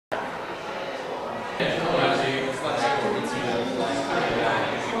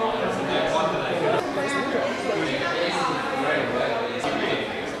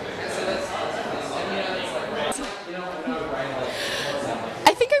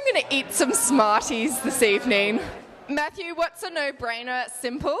to eat some Smarties this evening. Matthew, what's a no-brainer at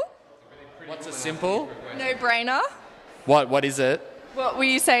simple? What's a simple? No-brainer. What is it? What were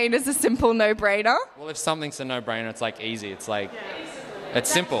you saying is a simple no-brainer? Well, if something's a no-brainer, it's like easy. It's like, it's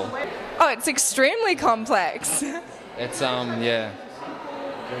simple. Oh, it's extremely complex. It's, yeah.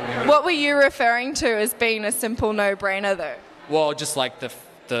 What were you referring to as being a simple no-brainer, though? Well, just like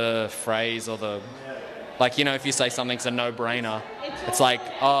the phrase or the, like, you know, if you say something's a no-brainer, it's like,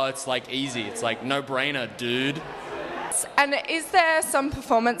 oh, it's like easy. It's like no-brainer, dude. And is there some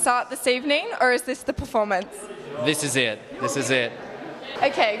performance art this evening, or is this the performance? This is it. This is it.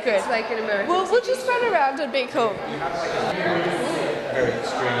 Okay, good. Like an American. We'll just run around and be cool. Very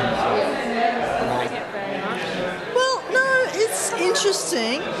extreme. Well, no, it's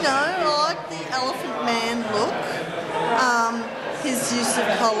interesting. No, I like the Elephant Man look. His use of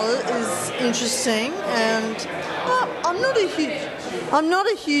colour is interesting, and I'm not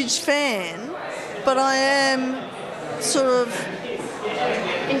a huge fan, but I am sort of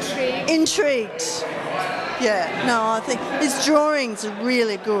intrigued. Yeah, no, I think his drawings are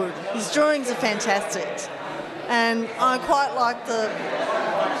really good. His drawings are fantastic, and I quite like the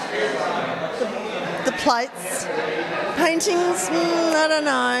plates. Paintings, I don't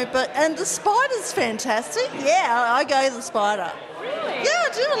know, and the spider's fantastic. Yeah, I go the spider. Really? Yeah, I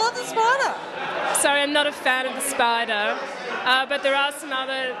do. I love the spider. Sorry, I'm not a fan of the spider, but there are some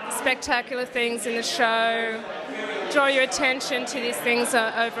other spectacular things in the show. Draw your attention to these things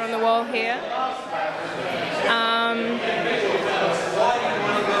over on the wall here.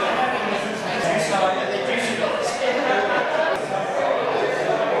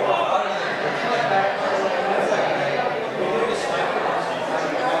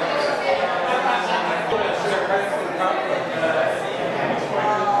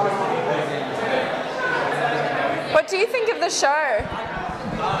 What do you think of the show?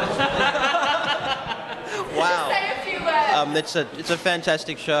 Wow. Say a few words. It's a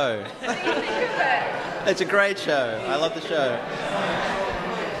fantastic show. What do you think of it? It's a great show. I love the show.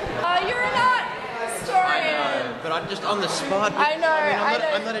 You're an art historian. But I'm just on the spot. I know, I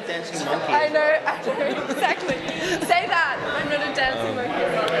know. I'm not a dancing monkey. I know, exactly. Say that. I'm not a dancing monkey.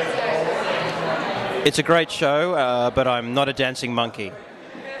 It's a great show, but I'm not a dancing monkey.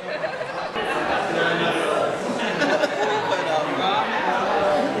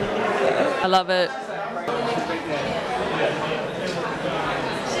 I love it.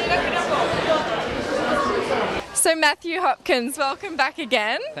 So Matthew Hopkins, welcome back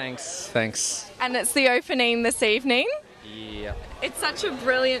again. Thanks. And it's the opening this evening. Yeah. It's such a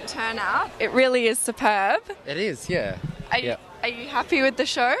brilliant turnout. It really is superb. It is, yeah. Are you happy with the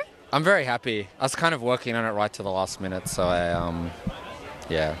show? I'm very happy. I was kind of working on it right to the last minute, so I'm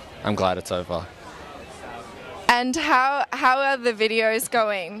glad it's over. And how are the videos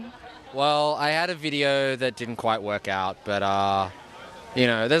going? Well, I had a video that didn't quite work out, but you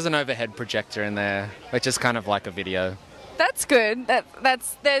know, there's an overhead projector in there, which is kind of like a video. That's good.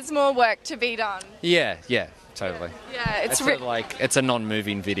 There's more work to be done. Yeah, totally. Yeah, it's a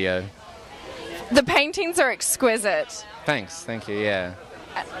non-moving video. The paintings are exquisite. Thank you, yeah.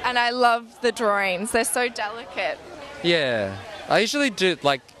 And I love the drawings. They're so delicate. Yeah, I usually do,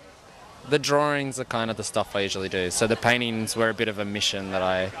 like, the drawings are kind of the stuff I usually do. So the paintings were a bit of a mission that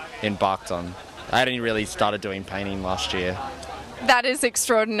I embarked on. I hadn't really started doing painting last year. That is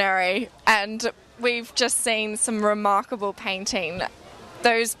extraordinary. And we've just seen some remarkable painting.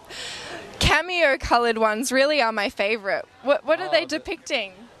 Those cameo-coloured ones really are my favourite. What are they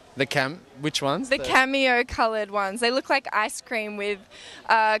depicting? Which ones? The cameo-coloured ones. They look like ice cream with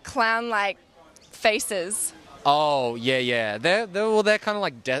clown-like faces. Oh, yeah. They're kind of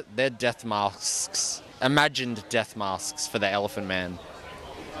like they're death masks. Imagined death masks for the Elephant Man.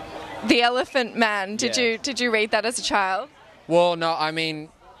 The Elephant Man. Did you read that as a child? Well, no, I mean,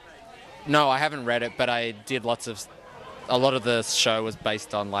 no, I haven't read it, but I did a lot of the show was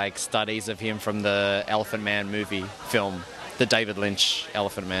based on like studies of him from the Elephant Man film, the David Lynch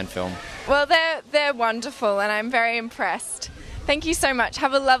Elephant Man film. Well, they're wonderful, and I'm very impressed. Thank you so much.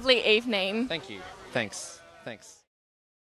 Have a lovely evening. Thank you. Thanks.